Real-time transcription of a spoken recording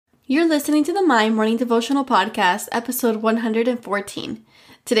You're listening to the My Morning Devotional Podcast, episode 114.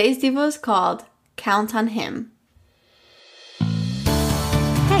 Today's Devo is called Count on Him.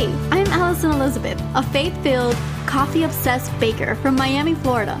 Hey, I'm Allison Elizabeth, a faith-filled, coffee-obsessed baker from Miami,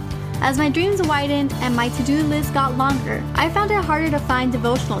 Florida. As my dreams widened and my to-do list got longer, I found it harder to find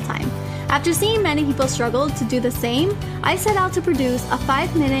devotional time. After seeing many people struggle to do the same, I set out to produce a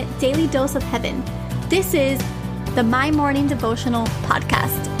 5-minute daily dose of heaven. This is the My Morning Devotional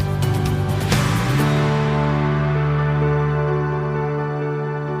Podcast.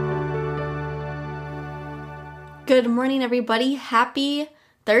 Good morning, everybody. Happy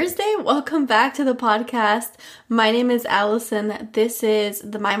Thursday. Welcome back to the podcast. My name is Allison. This is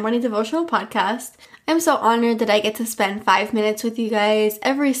the My Morning Devotional Podcast. I'm so honored that I get to spend 5 minutes with you guys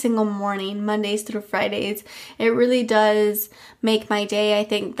every single morning, Mondays through Fridays. It really does make my day. I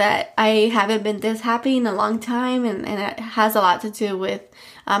think that I haven't been this happy in a long time, and it has a lot to do with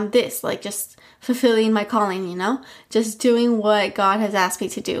just fulfilling my calling, just doing what God has asked me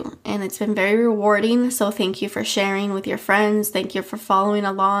to do. And it's been very rewarding. So thank you for sharing with your friends. Thank you for following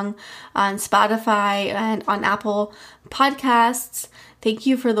along on Spotify and on Apple Podcasts. Thank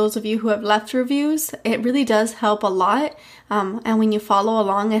you for those of you who have left reviews. It really does help a lot. And when you follow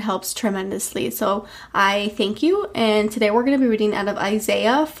along, it helps tremendously. So I thank you. And today we're going to be reading out of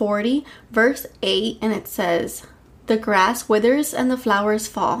Isaiah 40, verse 8. And it says, "The grass withers and the flowers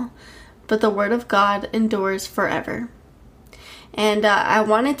fall, but the word of God endures forever." And I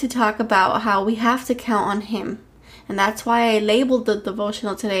wanted to talk about how we have to count on Him. And that's why I labeled the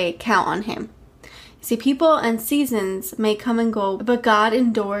devotional today, Count on Him. See, people and seasons may come and go, but God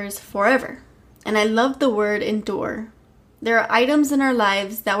endures forever. And I love the word endure. There are items in our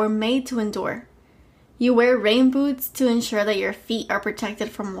lives that were made to endure. You wear rain boots to ensure that your feet are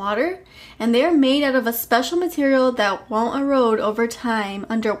protected from water, and they are made out of a special material that won't erode over time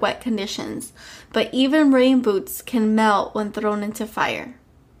under wet conditions. But even rain boots can melt when thrown into fire.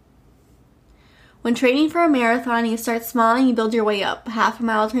 When training for a marathon, you start small and you build your way up. Half a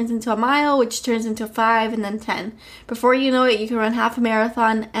mile turns into a mile, which turns into 5 and then 10. Before you know it, you can run half a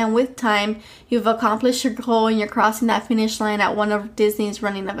marathon, and with time, you've accomplished your goal and you're crossing that finish line at one of Disney's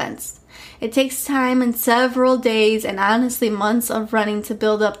running events. It takes time and several days and honestly months of running to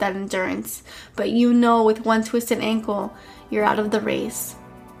build up that endurance. But with one twisted ankle, you're out of the race.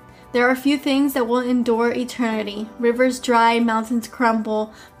 There are a few things that will endure eternity. Rivers dry, mountains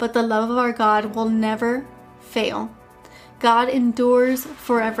crumble, but the love of our God will never fail. God endures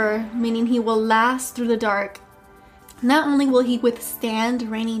forever, meaning He will last through the dark. Not only will He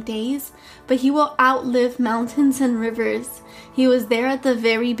withstand rainy days, but He will outlive mountains and rivers. He was there at the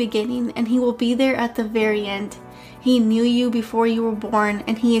very beginning, and He will be there at the very end. He knew you before you were born,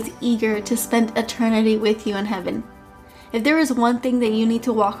 and He is eager to spend eternity with you in heaven. If there is one thing that you need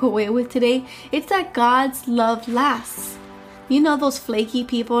to walk away with today, it's that God's love lasts. Those flaky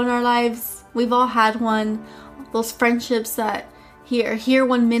people in our lives? We've all had one. Those friendships that here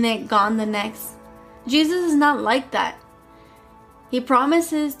 1 minute, gone the next. Jesus is not like that. He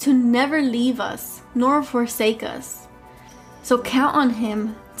promises to never leave us, nor forsake us. So count on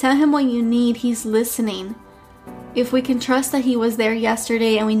Him. Tell Him what you need. He's listening. If we can trust that He was there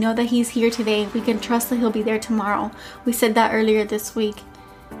yesterday and we know that He's here today, we can trust that He'll be there tomorrow. We said that earlier this week.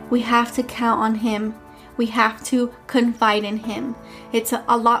 We have to count on Him. We have to confide in Him. It's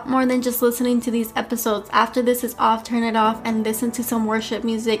a lot more than just listening to these episodes. After this is off, turn it off and listen to some worship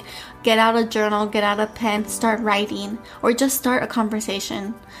music. Get out a journal, get out a pen, start writing, or just start a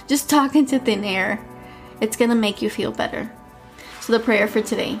conversation. Just talk into thin air. It's going to make you feel better. So the prayer for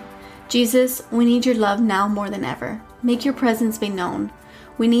today. Jesus, we need your love now more than ever. Make your presence be known.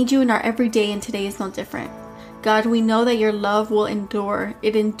 We need you in our everyday, and today is no different. God, we know that your love will endure.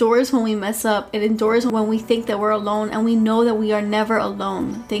 It endures when we mess up. It endures when we think that we're alone, and we know that we are never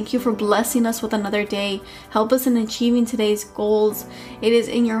alone. Thank you for blessing us with another day. Help us in achieving today's goals. It is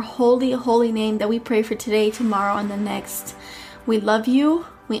in your holy, holy name that we pray for today, tomorrow, and the next. We love you.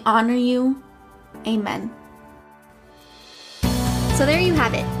 We honor you. Amen. So there you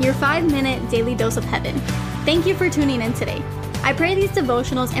have it, your 5-minute daily dose of heaven. Thank you for tuning in today. I pray these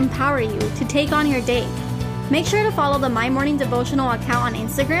devotionals empower you to take on your day. Make sure to follow the My Morning Devotional account on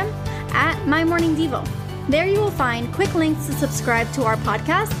Instagram at MyMorningDevo. There you will find quick links to subscribe to our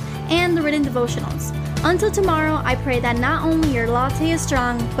podcast and the written devotionals. Until tomorrow, I pray that not only your latte is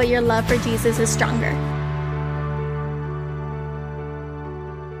strong, but your love for Jesus is stronger.